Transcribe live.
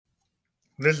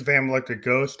This is Van Electric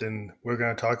Ghost, and we're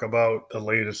going to talk about the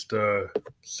latest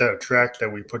set of tracks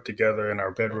that we put together in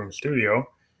our bedroom studio.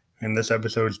 And this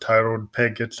episode is titled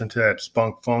Peg Gets Into That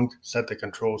Spunk Funk, Set the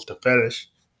Controls to Fetish.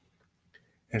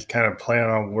 It's kind of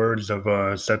playing on words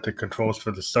of Set the Controls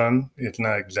for the Sun. It's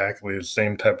not exactly the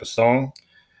same type of song,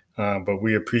 but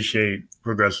we appreciate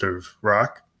progressive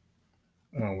rock.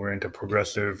 We're into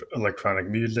progressive electronic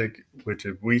music, which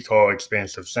we call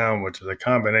expansive sound, which is a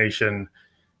combination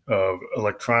of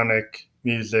electronic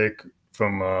music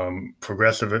from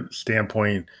progressive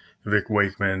standpoint, Vic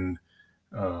Wakeman,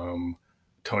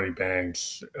 Tony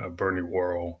Banks, Bernie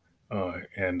Worrell,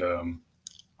 and the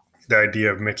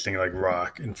idea of mixing like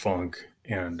rock and funk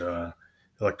and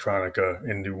electronica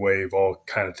and new wave all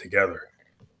kind of together.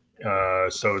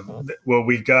 What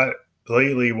we got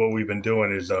lately, what we've been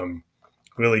doing is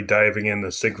really diving in the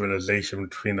synchronization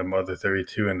between the Mother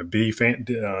 32 and the D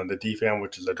fan,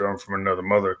 which is a drum from another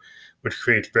mother, which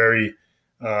creates very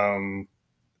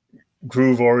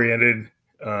groove-oriented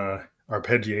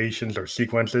arpeggiations or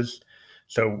sequences.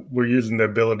 So we're using the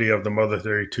ability of the Mother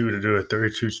 32 to do a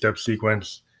 32-step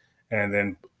sequence, and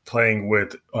then playing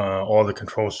with all the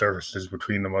control surfaces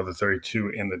between the Mother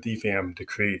 32 and the D fan to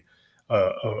create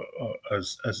a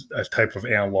type of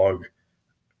analog,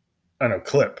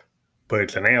 clip. But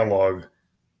it's an analog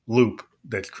loop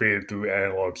that's created through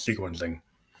analog sequencing.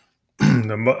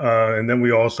 And then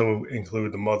we also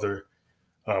include the mother,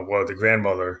 the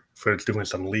grandmother, for doing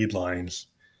some lead lines.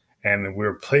 And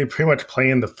we're pretty much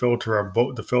playing the filter of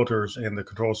both the filters and the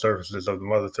control surfaces of the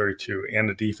Mother 32 and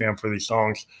the D fan for these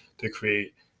songs to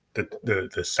create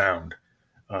the sound.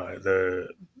 The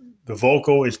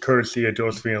vocal is courtesy of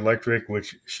Josephine Electric,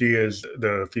 which she is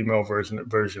the female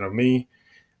version of me.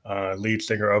 Lead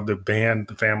singer of the band,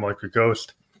 the Van Electric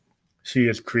Ghost. She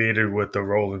is created with the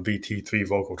Roland VT3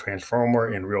 vocal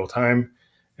transformer in real time.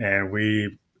 And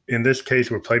in this case,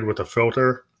 we played with a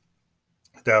filter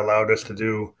that allowed us to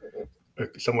do a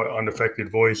somewhat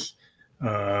unaffected voice.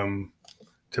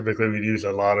 Typically, we'd use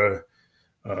a lot of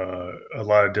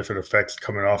different effects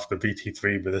coming off the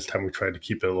VT3, but this time we tried to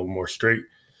keep it a little more straight.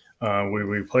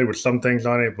 We played with some things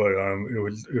on it, but it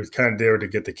was kind of there to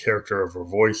get the character of her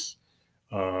voice.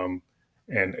 And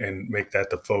make that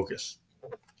the focus.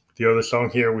 The other song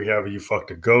here, we have You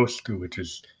Fucked a Ghost, which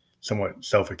is somewhat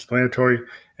self-explanatory.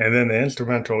 And then the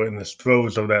instrumental in the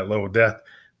throes of that low death,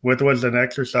 which was an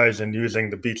exercise in using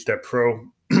the BeatStep Pro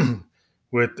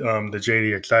with the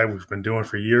JDXI, we've been doing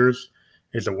for years,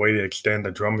 is a way to extend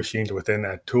the drum machines within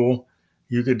that tool.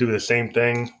 You could do the same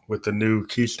thing with the new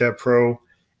KeyStep Pro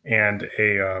and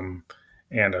a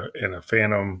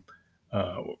Phantom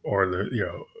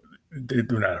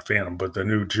not a Phantom, but the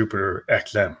new Jupiter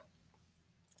XM,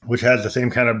 which has the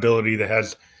same kind of ability that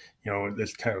has,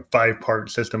 this kind of 5-part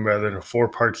system rather than a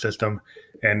 4-part system.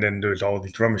 And then there's all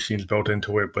these drum machines built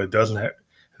into it, but it doesn't have,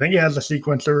 I think it has a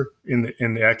sequencer in the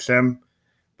XM,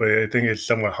 but I think it's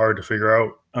somewhat hard to figure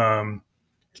out.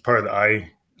 It's part of the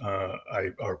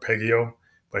iArpeggio,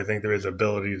 but I think there is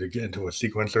ability to get into a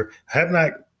sequencer. I have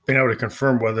not been able to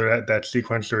confirm whether that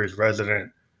sequencer is resident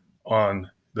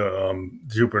on the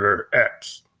Jupiter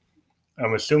X.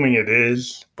 I'm assuming it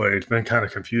is, but it's been kind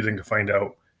of confusing to find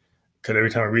out because every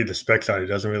time I read the specs on it, it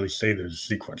doesn't really say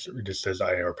there's a sequencer. It just says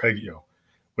iArpeggio,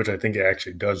 which I think it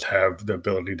actually does have the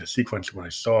ability to sequence when I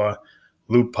saw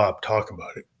Loop Pop talk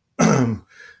about it.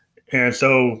 And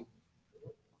so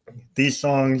these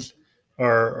songs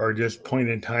are just point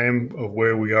in time of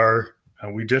where we are.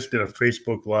 We just did a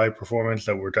Facebook Live performance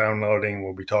that we're downloading.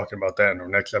 We'll be talking about that in our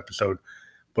next episode.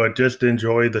 But just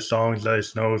enjoy the songs. Let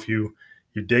us know if you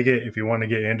dig it. If you want to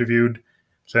get interviewed,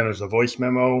 send us a voice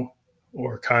memo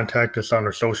or contact us on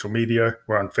our social media.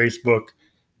 We're on Facebook.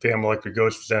 Van Electric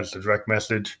Ghost sends a direct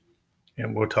message,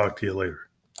 and we'll talk to you later.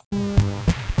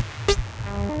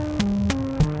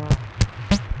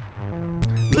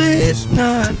 It's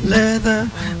not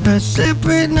leather, a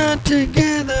separate, not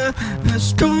together, a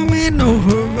stormy, no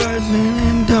horizon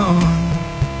and dawn.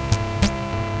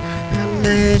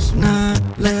 It's not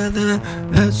leather,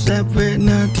 a separate,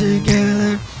 not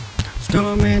together,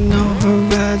 stormy, no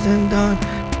horizon, dawn,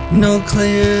 no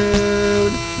clear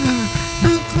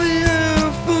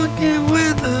fucking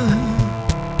weather,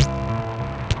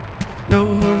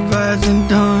 no horizon,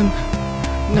 dawn,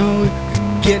 no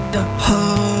get the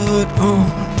heart on,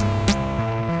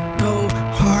 no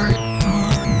heart on.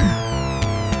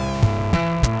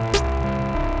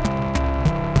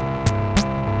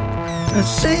 I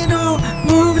say no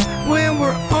moves when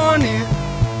we're on it.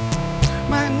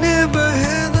 My never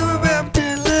had the wrapped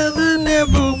in leather,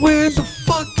 never wears a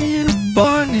fucking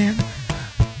bonnet.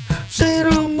 Say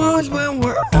no moves when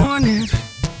we're on it.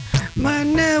 My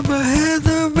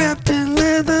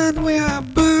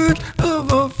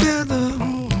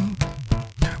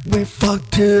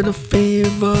to the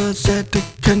fever, set the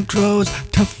controls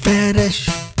to fetish.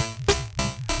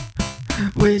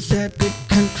 We set the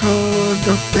controls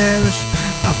to fetish.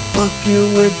 I fuck you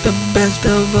with the best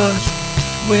of us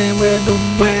when we're the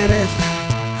wettest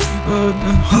of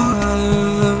the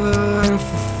hard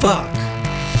fuck.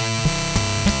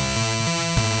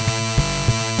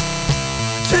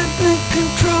 Set the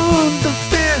controls to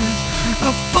fetish. I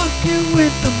fuck you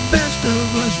with the best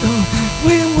of us, though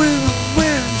when we're the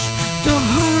wettest, the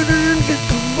harder it gets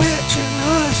to wetching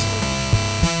us.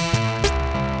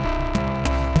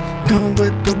 Come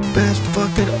with the best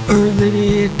fucking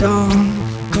early dawn.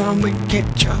 Come and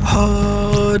get your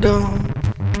hard on.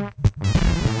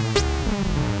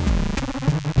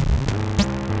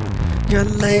 Your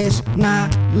lace,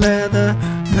 not leather.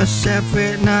 You're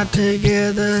separate, not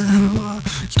together.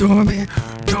 Stormy,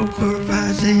 no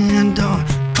horizon dawn.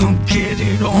 Come get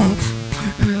it on.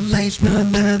 Your lace,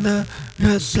 not leather.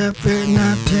 You're separate,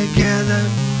 not together.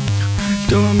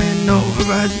 Stormy, no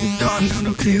horizon dawn.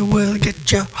 No clear will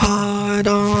get your hard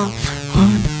on.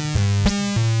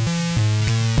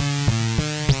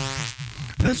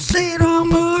 The saddle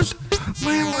moves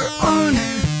when we're on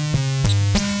it.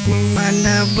 I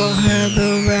never had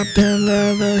her wrapped in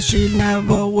leather. She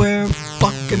never wear a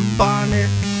fucking bonnet.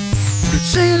 The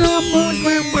saddle moves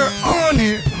when we're on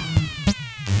it.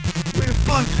 We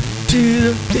fuck to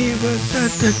the fever,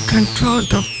 set the controls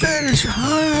to finish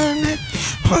honey.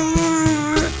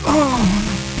 Hard on.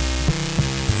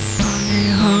 Honey,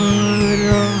 hard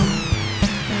on.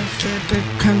 Set the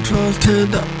controls to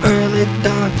the early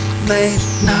dawn.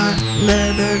 Lace, not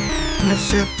leather. Let's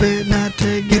separate, not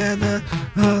together.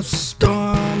 A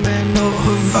storm and no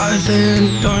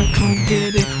horizon. Don't come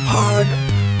get it hard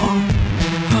on.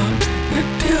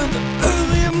 Until the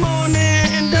early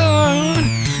morning dawn.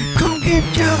 Come get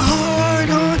your hard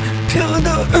on. Till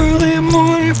the early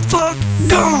morning fuck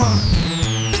dawn.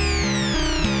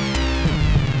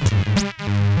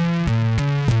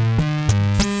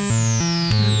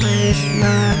 Lace,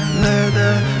 not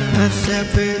leather. Let's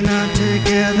separate, not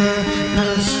together.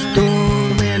 A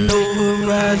storm and no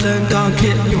horizon. Don't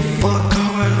get your fuck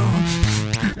hard on.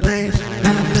 Lace,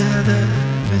 not leather.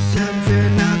 Let's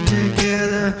separate, not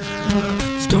together.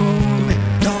 A storm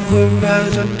and no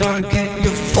horizon. Don't get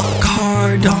your fuck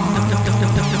hard on.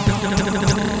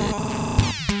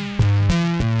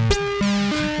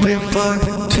 We fuck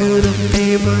to the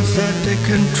fever, set the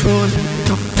controls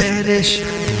to fetish.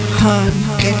 Hun,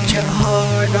 get your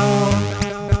hard on.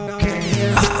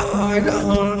 Hard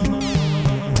on.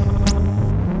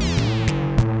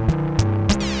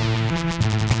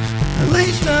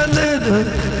 Lace, not leather.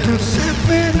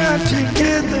 Separate, not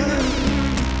together.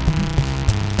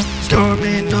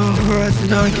 Stormy, no horizon.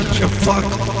 Don't get your fuck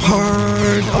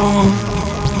hard on.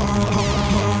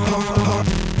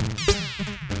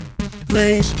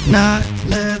 Lace, not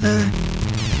leather.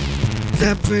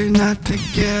 Separate, not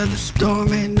together.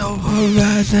 Stormy, no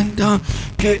horizon. Don't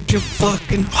get your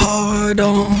fucking hard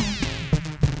on.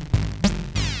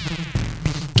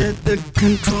 Get the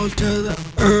control to the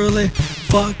early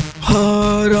fuck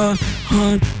hard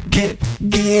on. Get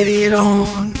it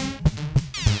on.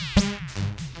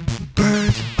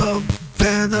 Birds of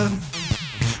feather,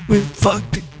 we fuck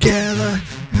together.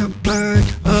 A bird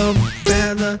of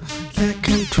feather, get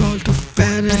control to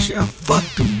fetish. I fuck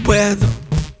the weather.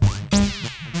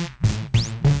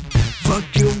 Fuck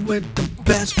you with the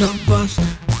best of us.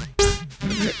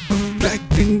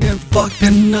 Erecting and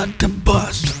fucking not to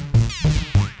bust.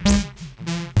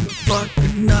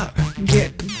 Fucking not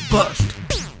get bust.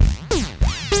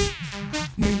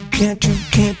 Can't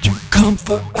you come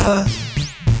for us?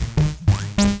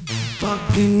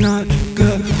 Fucking not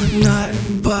good, not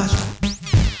bust.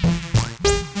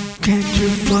 Can't you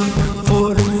fuck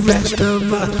for the rest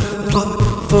of us? Fuck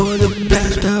for the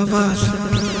best of us.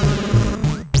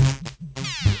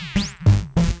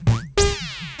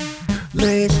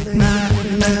 Lace, not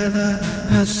leather,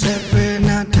 separate,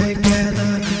 not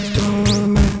together.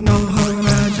 Storm and no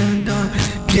horizon, don't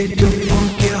get your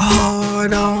funky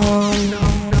hard on.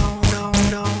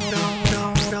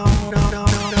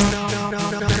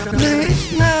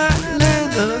 Lace, not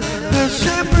leather,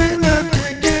 separate, not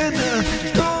together.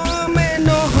 Storm and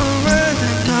no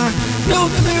horizon, don't no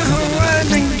clear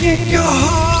horizon, get your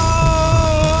hard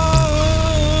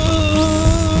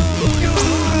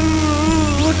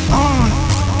on.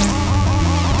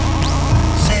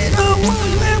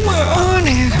 On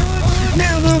it.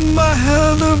 Never my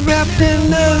heather wrapped in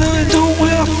leather. Don't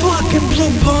wear a fucking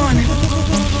blue bonnet.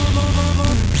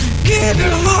 Get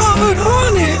it hard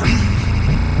on it.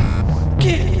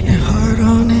 Get it hard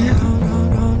on it.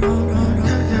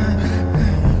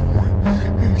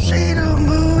 See the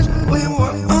moon.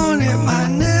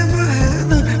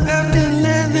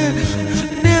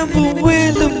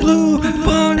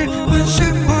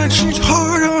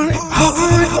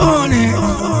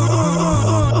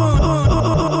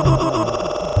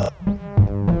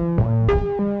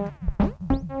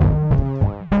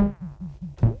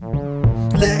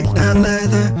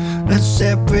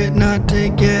 separate, not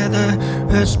together.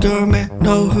 A stormy,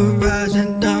 no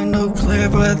horizon, down, no clear,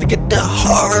 but get the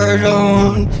heart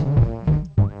on.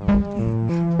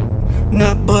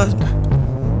 Not bust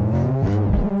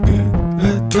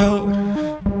throat,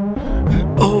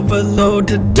 overload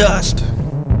to dust.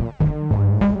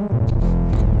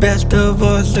 Best of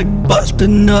us like bust a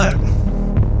nut.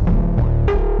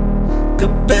 The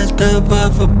best of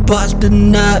us are bust a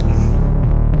nut.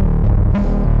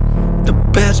 The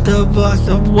best of us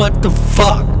are what the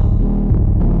fuck.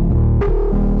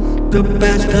 The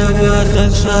best of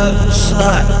us are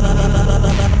slut.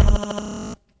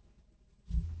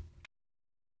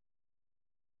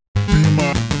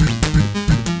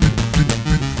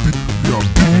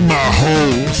 Be my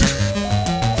host.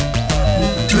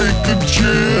 Take a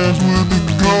chance with the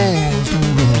ghost.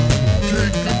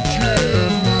 Take a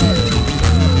chance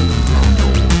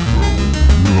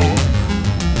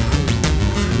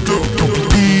with the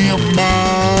be my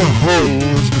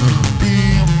host.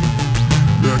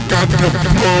 You got to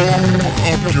blow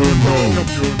up your nose.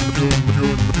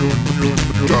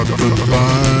 Got the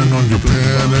line on your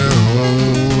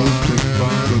pantyhose.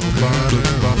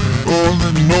 All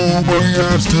that nobody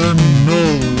has to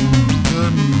know.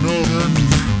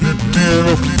 You did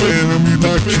offend me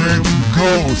like King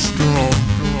Ghost. You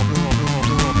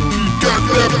got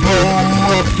that blow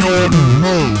up your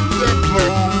nose.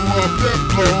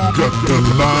 Got the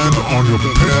line on your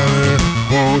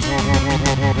pantyhose.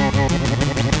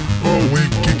 Oh, we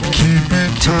can keep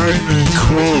it tight and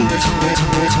close.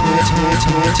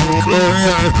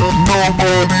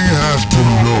 Nobody has to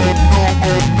know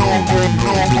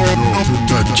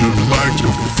that you like to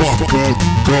fuck a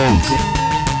ghost.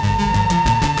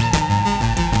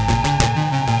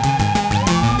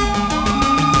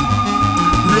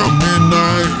 You're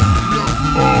midnight,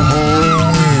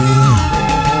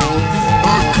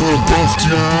 I could bust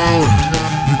you out.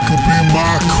 You could be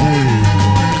my queen.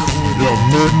 You're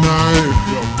midnight,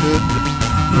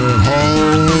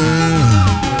 Halloween.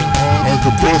 I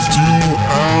could bust you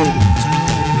out.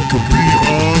 You could be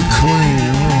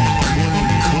unclean.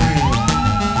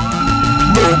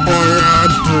 Nobody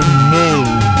has to know.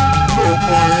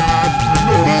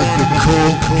 Like the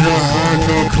coke, you hang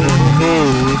up your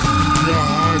nose.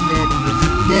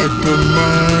 Like the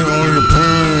line on your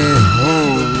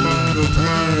pantyhose.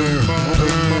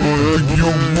 You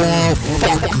wanna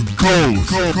fuck a ghost.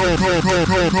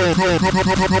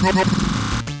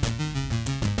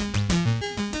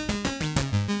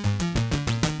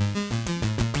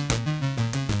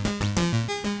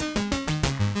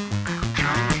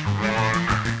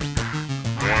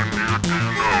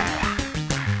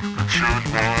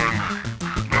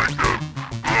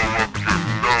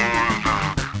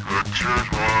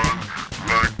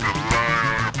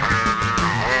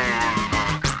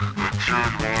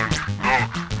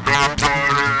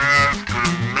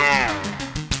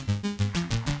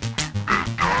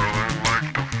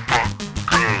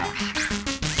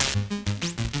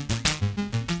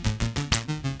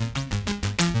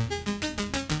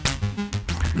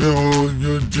 Yo,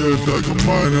 you're just like a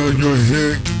miner, you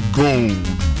hit gold.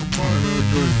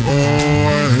 Oh,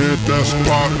 I hit that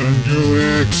spot and you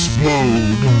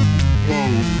explode.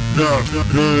 Yeah, you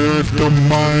hit the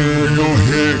miner, you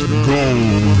hit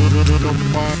gold.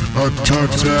 I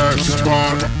touch that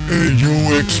spot and you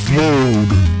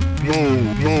explode.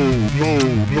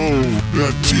 The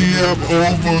TF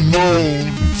overload.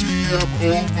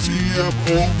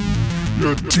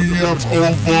 Your TF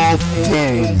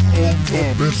overflow.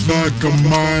 It's like a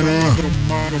miner.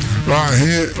 I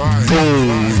hit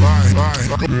gold.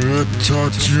 I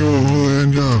touch you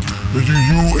and you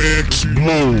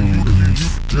explode.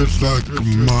 Just like a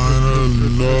miner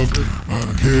love. I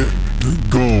hit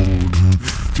gold.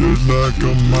 Just like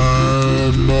a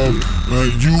miner love.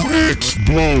 You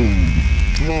explode.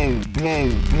 Blow.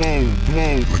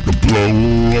 Like a blow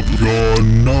up your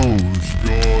nose.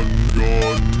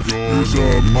 It's a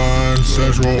mind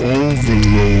sexual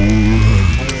overload.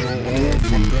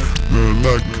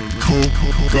 Like coke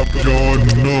up your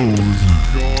nose.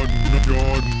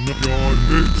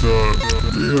 It's a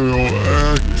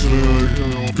radioactive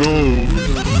ghost.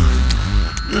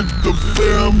 It's the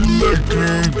family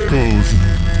ghost.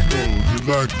 You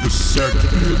like the sex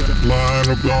line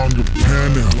up on your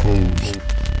pantyhose.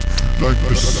 Like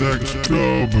the sex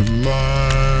club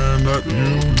line that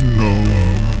you know.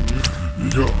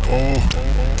 You're all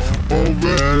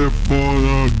ready for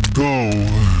the go.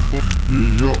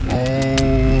 You're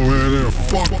all ready to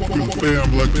fuck your fam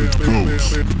like a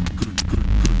ghost.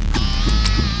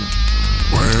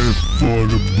 Ready for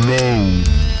the blow.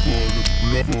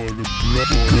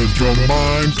 Cause your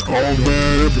mind's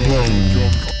already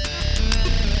blown.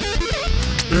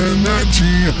 And that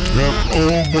TF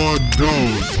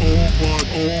overdose.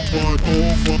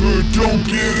 Don't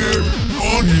get it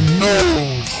on your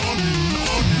nose.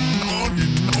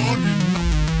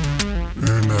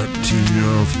 And that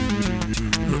TF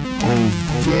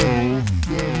overflow.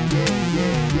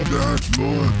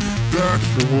 That's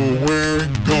the way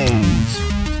it goes.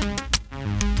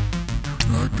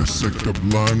 Like the sick up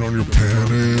line on your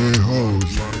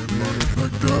pantyhose.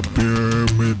 Like that beer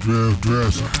midriff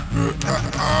dress.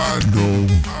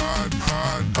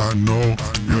 I know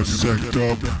you're sicked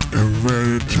up and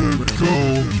ready to go.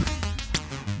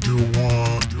 You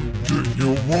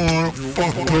want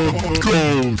fuck the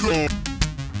ghost.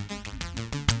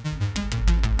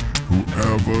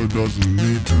 Whoever doesn't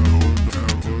need to know.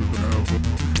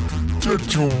 That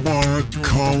you wanna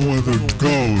come with a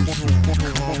ghost.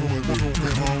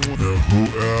 And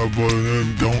whoever then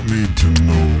don't need to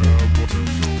know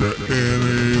that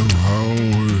anyhow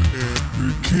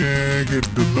you can't get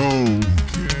the load.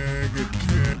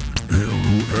 And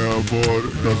whoever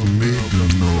doesn't need to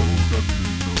know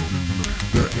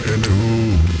that anywho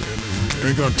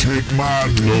ain't gonna take my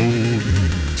load.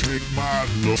 Take my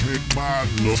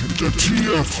load. The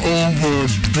TF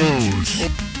overdose.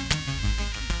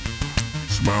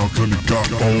 Smile 'cause it got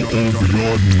all over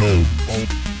your nose.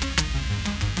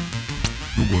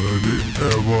 Nobody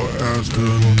ever asked to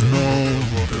know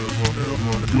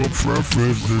your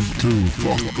preferences to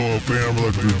fuck off family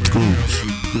like a goose.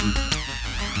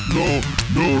 No,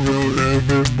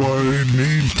 everybody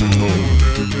needs to know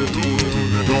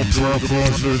your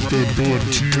preferences to do a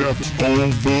TF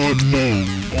overload.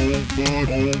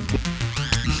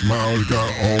 Your smile got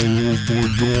all over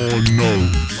your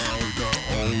nose.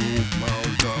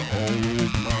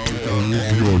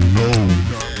 Your nose.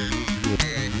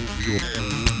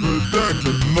 But that's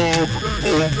the love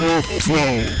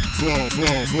overflow.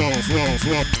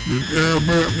 And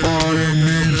everybody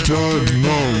needs to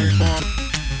know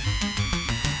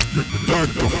that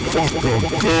the fucker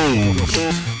goes.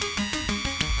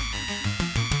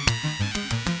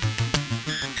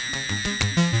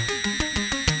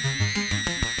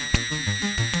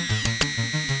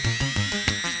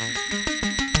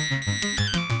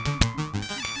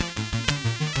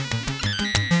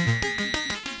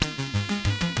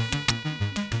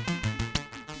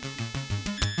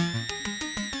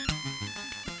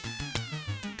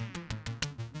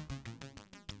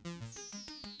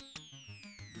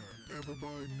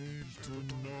 Everybody needs to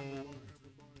know.